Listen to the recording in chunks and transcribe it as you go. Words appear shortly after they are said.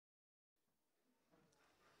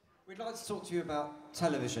We'd like to talk to you about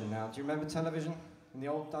television now. Do you remember television in the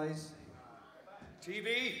old days?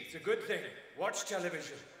 TV, it's a good thing. Watch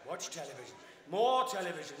television. Watch television. More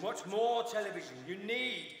television. Watch more television. You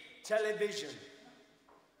need television.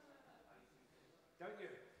 Don't you?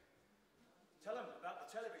 Tell them about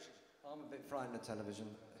the television. I'm a bit frightened of television.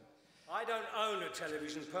 I don't own a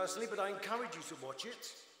television personally, but I encourage you to watch it.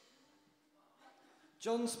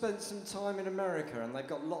 John spent some time in America and they've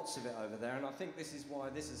got lots of it over there, and I think this is why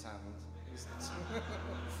this has happened.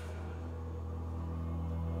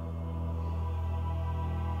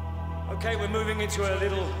 Okay, we're moving into a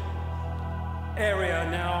little area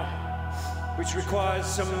now which requires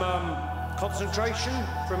some concentration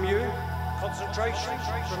from you. Concentration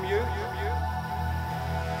from you.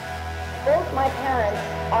 Both my parents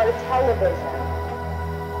are television.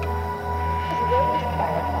 Raised by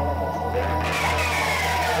a television.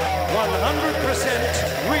 100%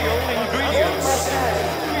 real ingredients. Both my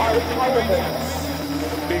parents are television.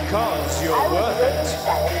 Because you're worth it.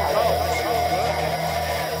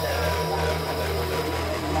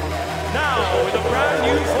 Now with a brand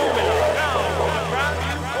new formula.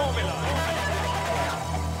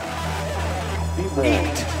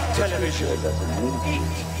 Eat television.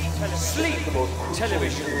 Eat. Sleep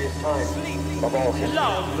television.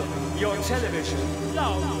 Love your television.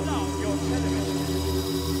 Love your television.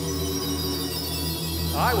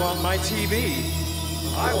 I want my TV.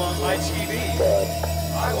 I want my TV.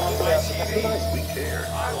 I want my TV.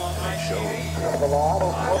 I want my TV. I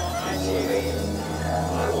want my TV.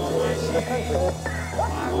 I want my TV. I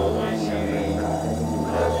want my TV.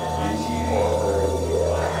 I want my TV.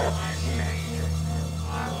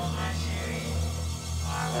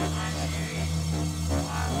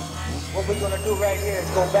 What we're going to do right here is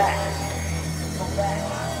go back. Go back.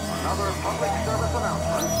 Another public service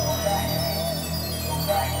announcement.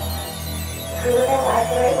 If we live our lives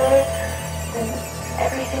the right way, then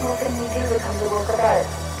every single thing we do becomes a work of art.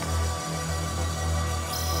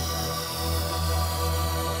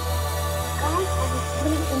 God has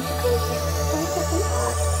fully integrated science and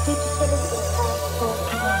art, digitally inside both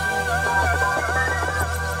communities.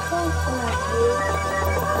 Don't select you.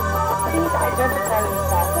 Please identify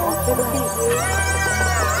yourself after the beat.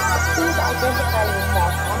 Please identify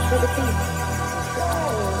yourself after the beat. You're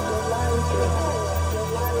lying to your head.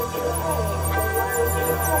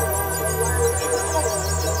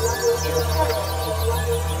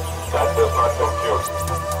 That does not compute.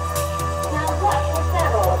 Now what was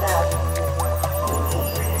that all about?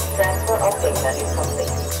 Transfer update, that is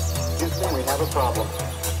something. Houston, we have a problem.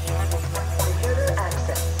 Computer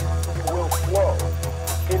access. Will flow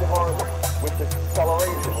in harmony with this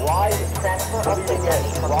acceleration, riding. Transfer update, that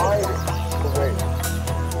is something. Riding the rate.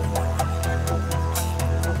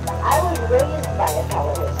 I was raised by a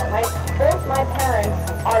television. Both my parents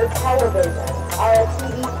are television, are a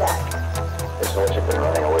TV set. This is what you've been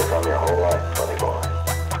running away from your whole life, buddy boy.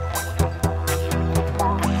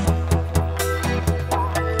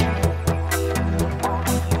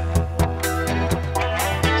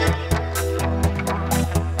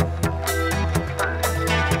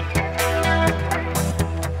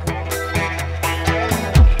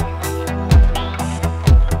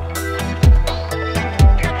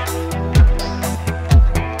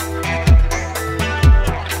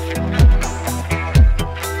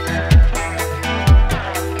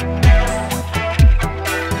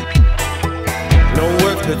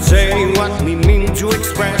 Saying what we mean to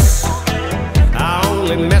express, our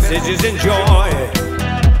only message is enjoy.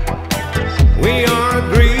 We are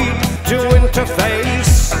agreed to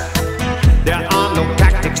interface, there are no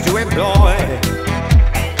tactics to employ.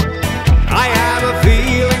 I have a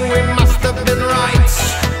feeling we must have been right,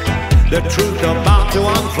 the truth about to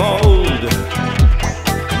unfold.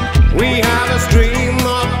 We have a stream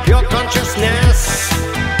of pure consciousness,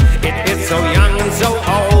 it is so young and so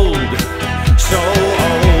old. So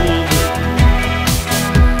old,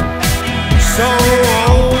 so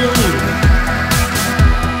old,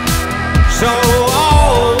 so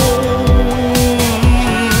old.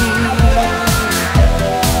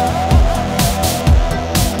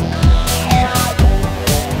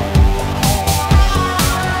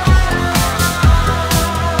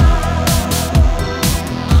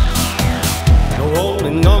 No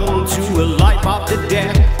holding on to a life after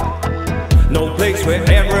death, no place where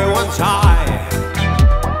everyone's high.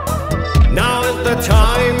 Now is the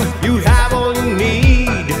time, you have all you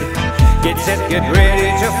need. Get set, get ready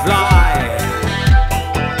to fly.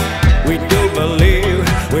 We do believe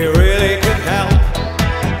we really could help,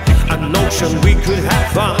 a notion we could have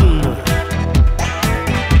fun.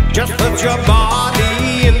 Just put your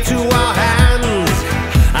body into our hands,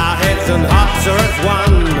 our heads and hearts are as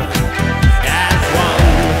one.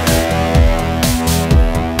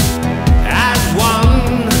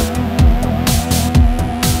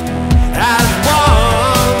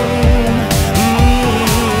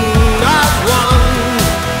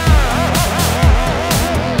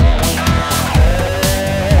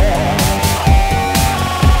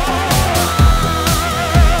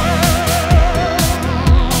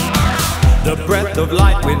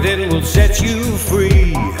 will set you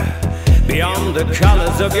free beyond the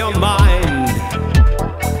colors of your mind.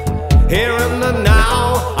 Here in the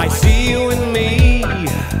now, I see you and me,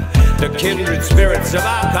 the kindred spirits of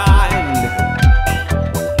our kind.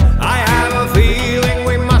 I have a feeling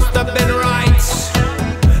we must have been right,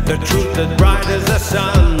 the truth as bright as the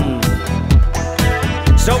sun.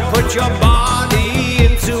 So put your body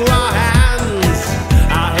into our hands,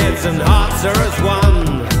 our heads and hearts are as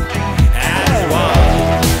one, as one,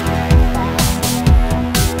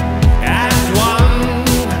 as one,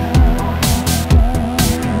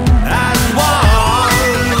 as one, as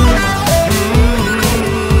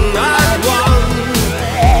one, as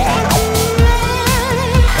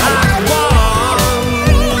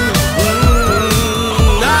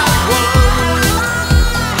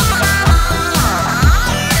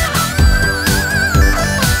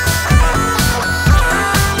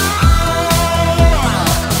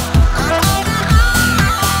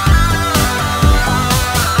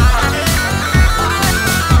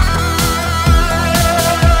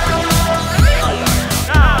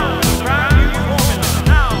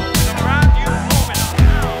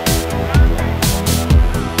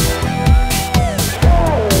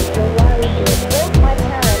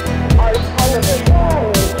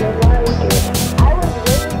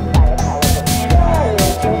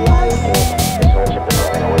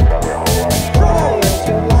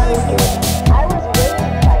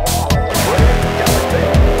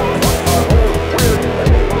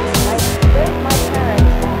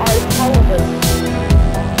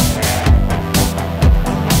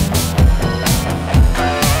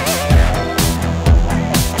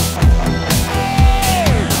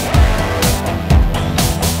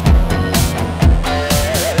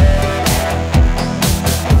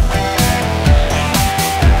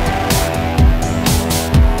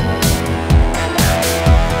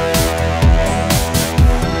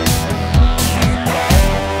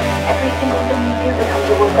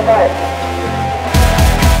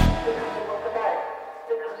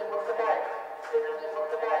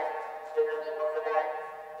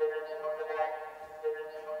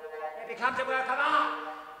Come to work, come on!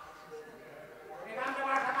 Come to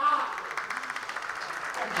work, come on!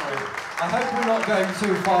 I hope we're not going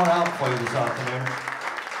too far out for you this afternoon.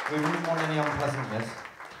 We wouldn't want any unpleasantness.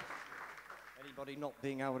 Anybody not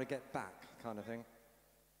being able to get back, kind of thing.